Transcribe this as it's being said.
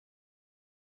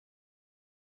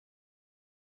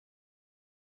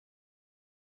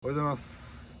おはようございます。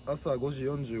朝5時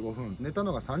45分。寝た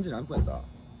のが3時何分やった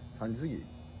 ?3 時過ぎ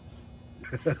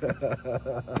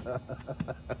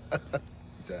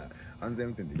じゃあ、安全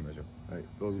運転で行きましょう。はい、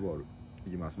ローズボール。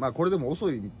行きます。まあ、これでも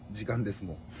遅い時間です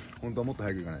もん。本当はもっと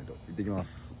早く行かないと。行ってきま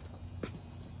す。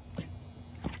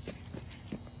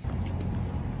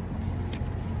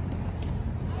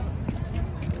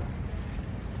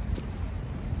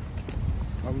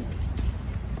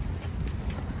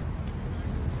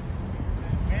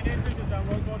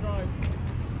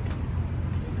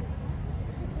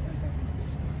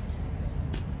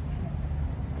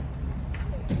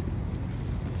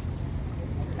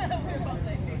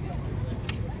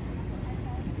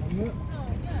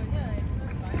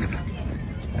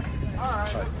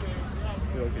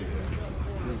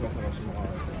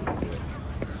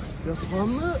いや、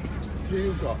寒いって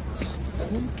いうか、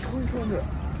本当に寒い。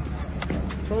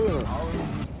多分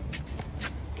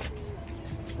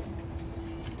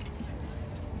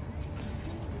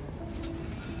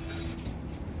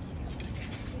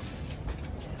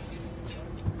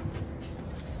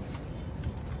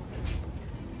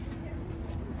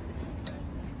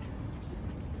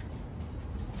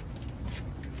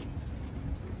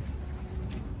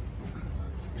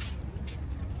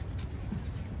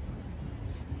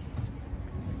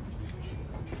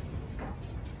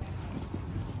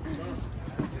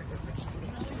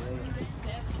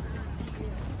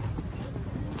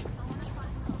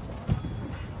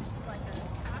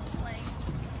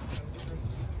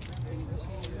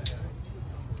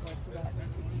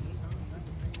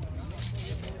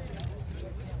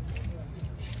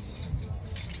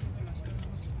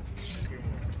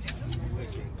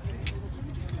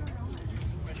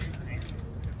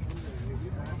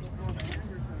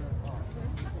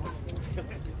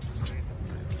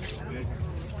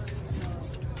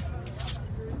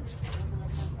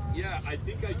Yeah, I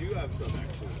think I do have some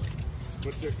actually.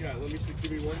 But yeah, let me see.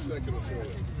 Give me 1 second. I'll show you.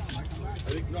 I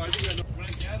think I know when I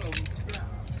get them.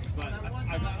 But I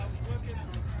got them.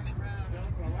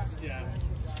 Yeah.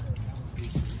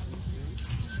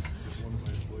 One of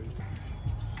my employees.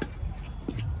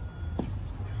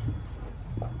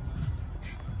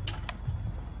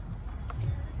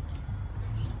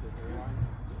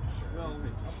 Well,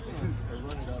 I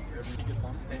run it up every get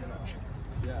on stand up.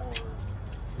 Yeah.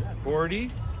 40.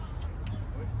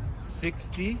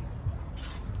 60,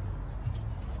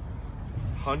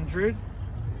 100,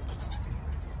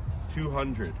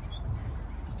 200.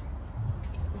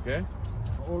 Okay?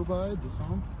 all by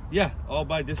discount? Yeah, all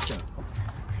by discount.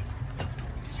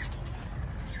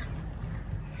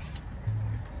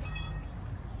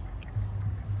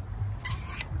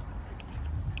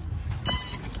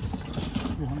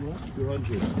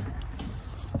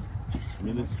 $200.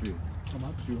 Ministry. How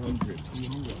much? 200.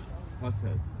 200. Plus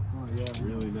head. Oh, yeah.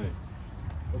 Really nice.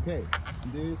 Okay,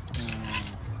 this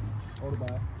all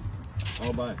by.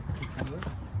 All by. 600.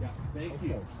 Yeah, thank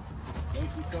you.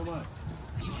 Thank you so much.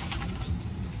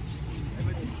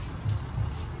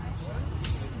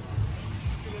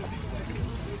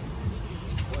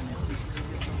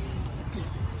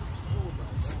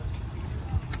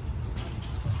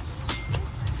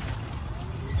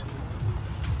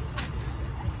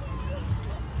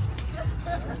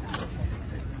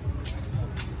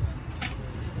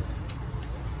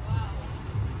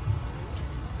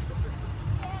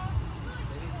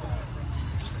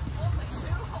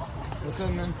 What's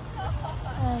up, man?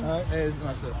 Hey, this is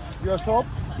my stuff. Your shop?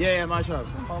 Yeah, my shop.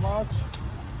 How much?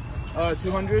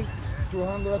 200.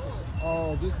 200.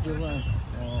 Oh, this different.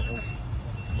 Oh, okay.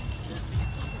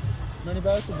 Many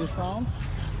buys discount?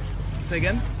 Say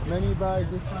again? Many buy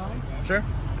discount? Sure.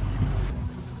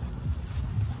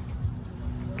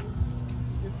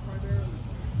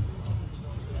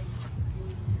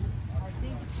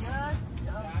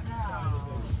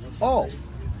 Oh.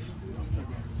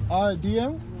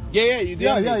 DM? Yeah, you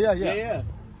did. Yeah.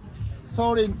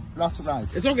 Sorry, last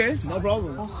night. It's okay. No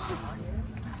problem.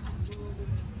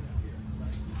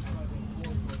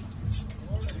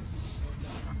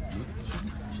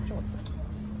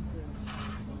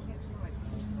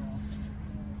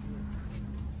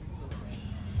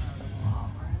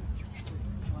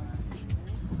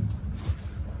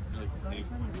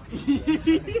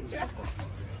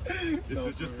 This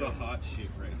is just the hot shit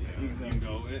right now. Exactly. You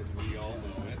know it. We all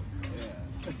know it. Yeah.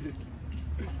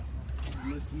 I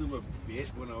listened to them a bit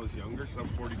when I was younger because I'm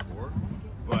 44,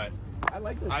 but I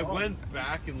like this. I went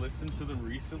back and listened to them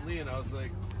recently, and I was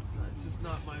like, it's just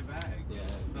not my bag. Yeah.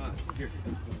 It's not here.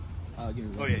 Give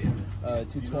me one. Oh yeah.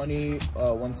 220,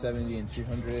 170, and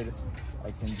 200.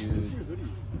 I can do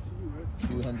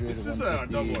 200, This is 150, a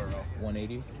double arrow.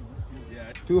 180.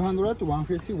 Yeah. 200 to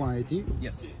 150, 180.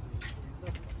 Yes.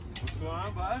 What's going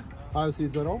on, bud?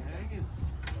 530.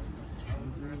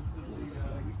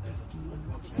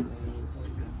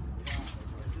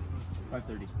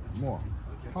 $530. More.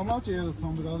 How much is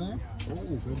sombrero?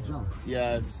 Oh, good jump.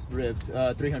 Yeah, it's ripped.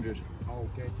 300.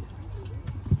 Okay.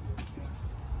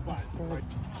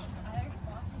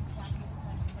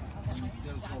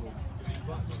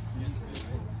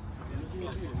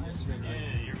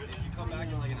 You come back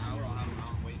in like an hour, I'll have them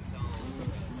out and wait until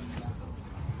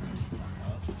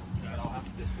I'll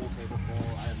have this full table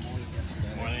full. I had more than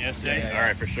yesterday. More than yesterday? All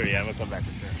right, for sure. Yeah, we'll come back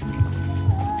for sure.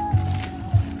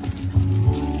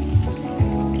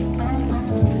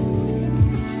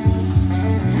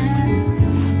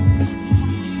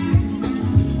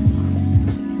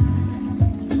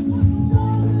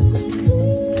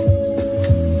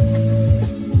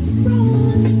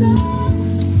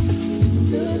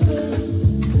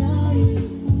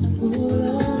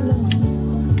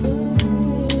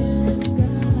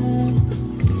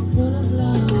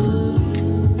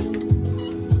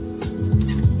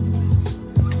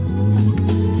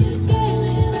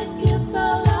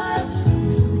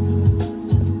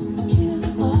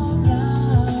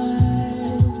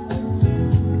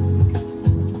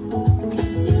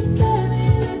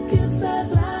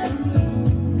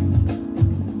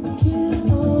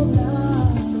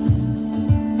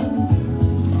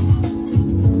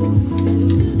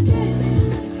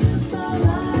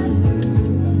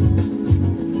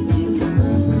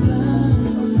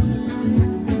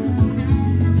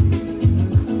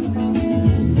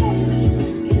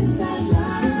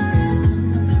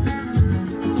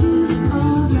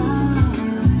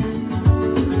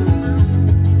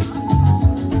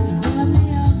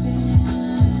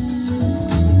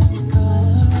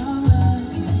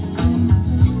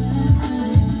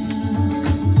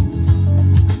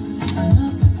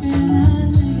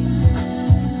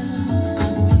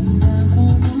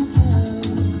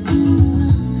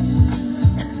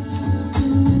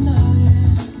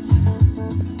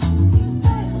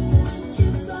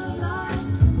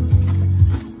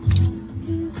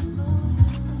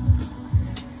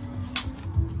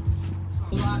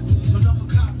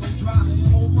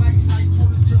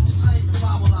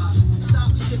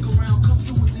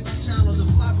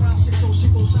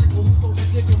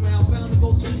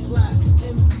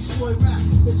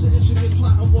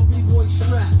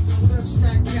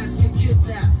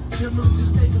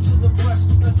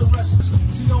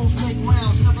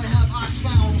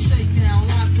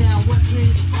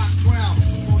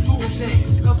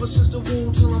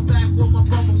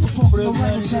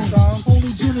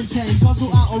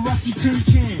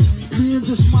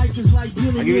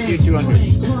 I'll give it to you 200.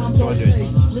 200.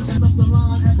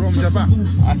 From Japan.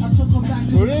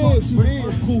 Please.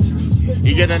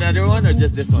 You get another one or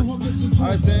just this one?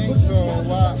 I think so.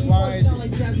 Why?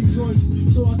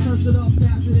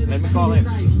 Let me call him.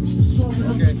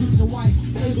 Okay.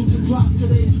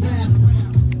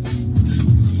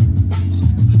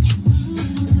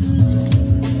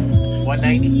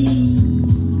 190.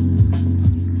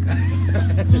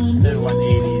 Then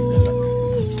 180.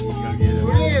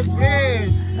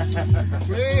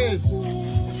 Please.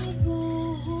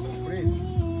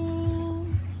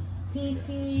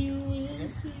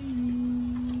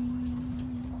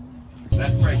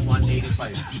 Best price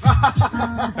 185.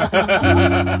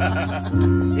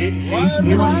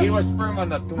 he was firm on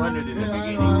the 200 in the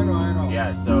beginning. I know.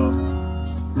 Yeah, so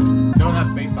don't have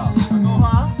PayPal.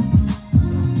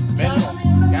 Venmo,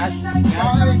 cash,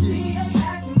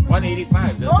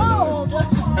 185. That's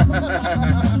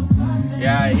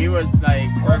yeah, he was like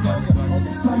firm on the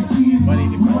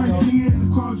 185.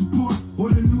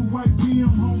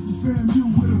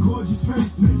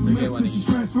 Okay, 185.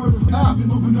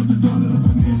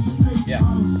 Yeah.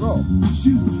 Go.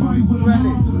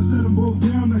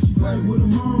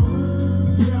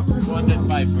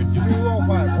 205 for two.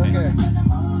 205. Okay.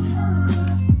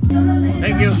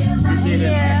 Thank you. Appreciate it.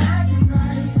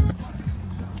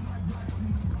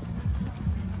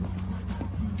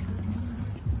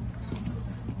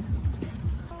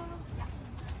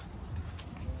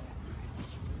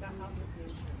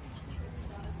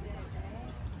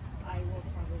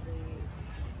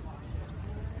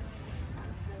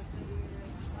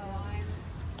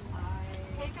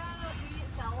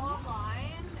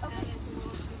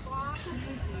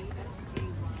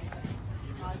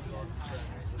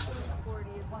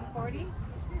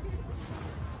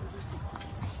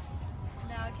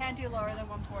 Do lower than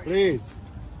 140. Please.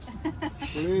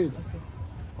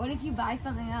 What if you buy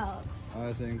something else?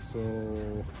 I think so.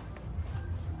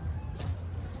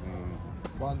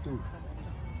 1, 2. You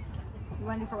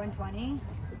want to do for 120?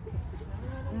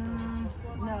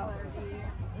 No.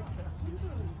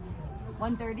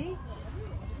 130?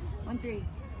 130.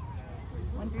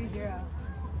 130.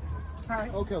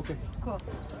 Perfect. Okay, okay. Cool.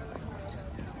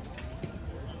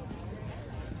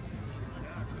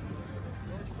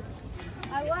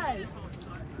 I was.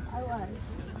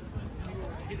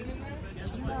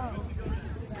 No.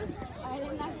 I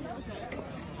did not know.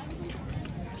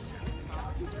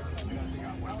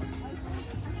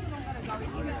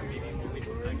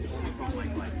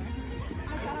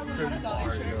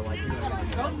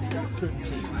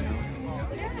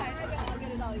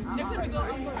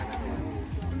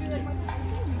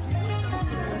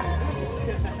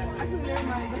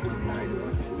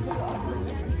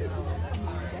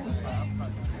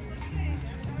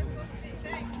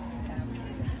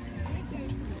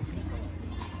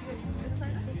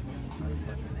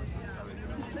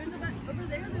 Over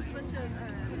there, there's a bunch of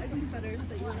ugly sweaters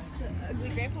that you want to ugly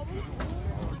grandpa ones.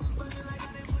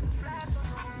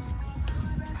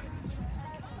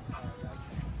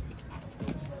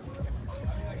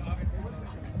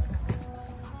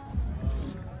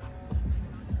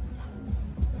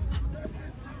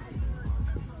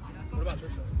 What about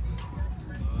this one?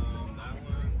 That one.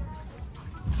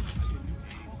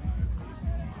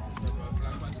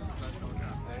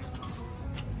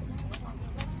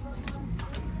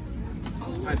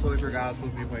 I totally forgot I was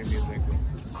supposed to be playing music.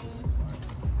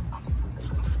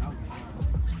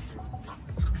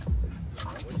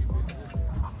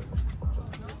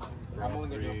 I'm only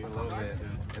gonna do it for a little bit.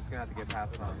 It's gonna have to get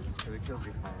passed on because it kills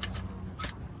me.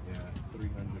 Yeah,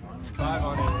 300. 5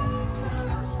 on it.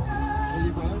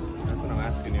 That's what I'm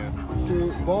asking you. To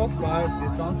both buy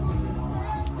discount?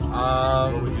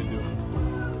 What would you do?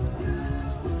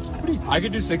 I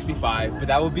could do 65, but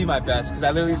that would be my best because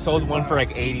I literally sold one for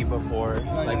like 80 before,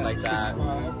 like that.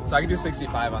 So I could do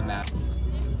 65 on that.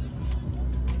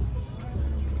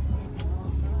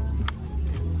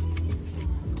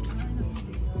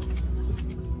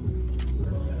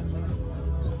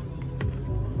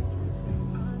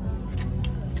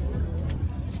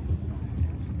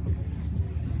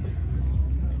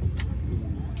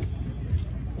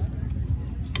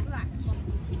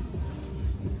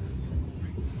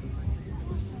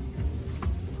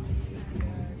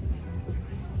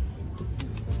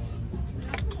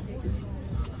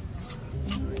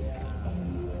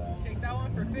 Take that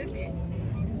one for 50.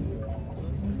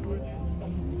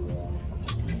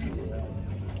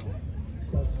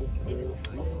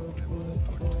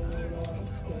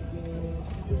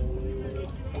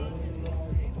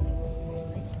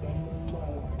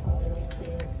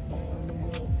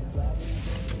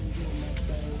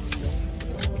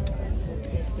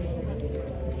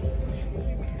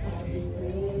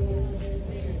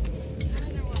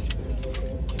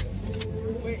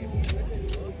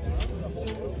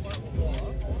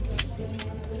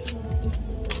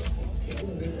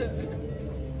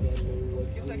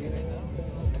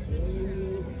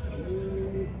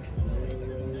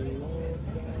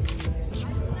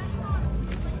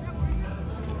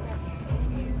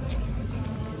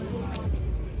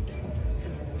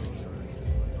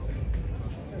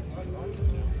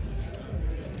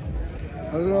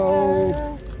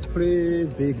 Hello.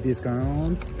 Please, big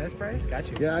discount. Best price?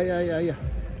 Got you. Yeah.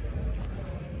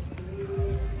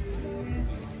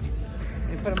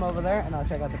 You put them over there and I'll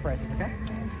check out the prices, okay?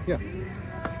 Yeah.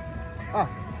 Ah,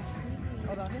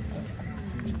 Hold on.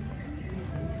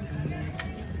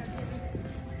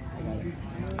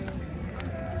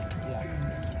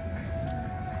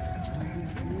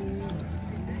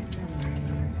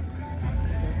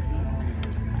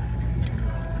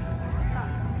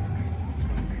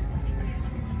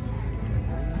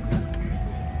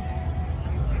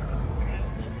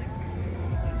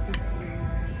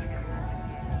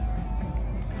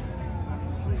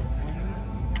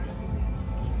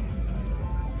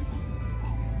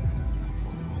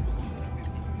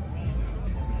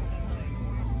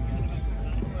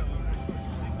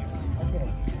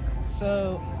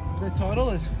 So the total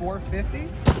is $450.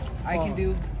 I can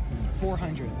do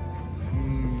 $400.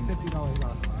 $50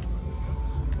 off.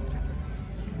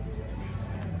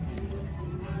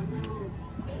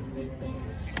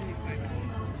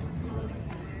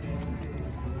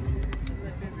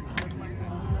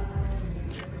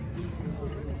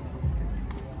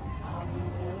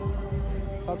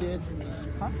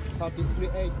 Huh?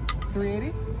 38.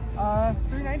 380?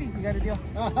 390. You got a deal.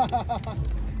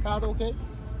 Card okay?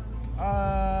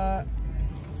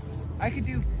 I could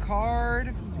do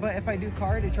card, but if I do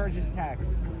card, it charges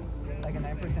tax, like a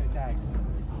 9% tax.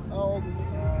 Oh,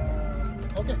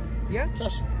 okay. Yeah?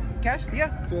 Cash. Cash?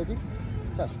 Yeah. 280.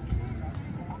 Cash.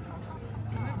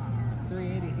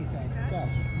 380. He said. Cash.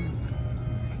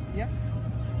 Yeah,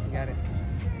 you got it.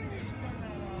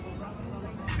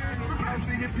 I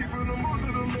see your people in the mood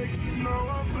to make you know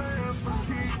I'm playing for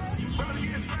keeps. Better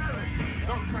get silent.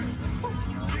 Don't cry.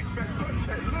 Big back, but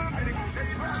that love it.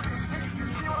 That's right.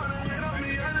 She wanna hit on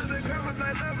me under the covers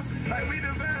like lovers. Like we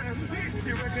divine.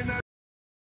 She recognize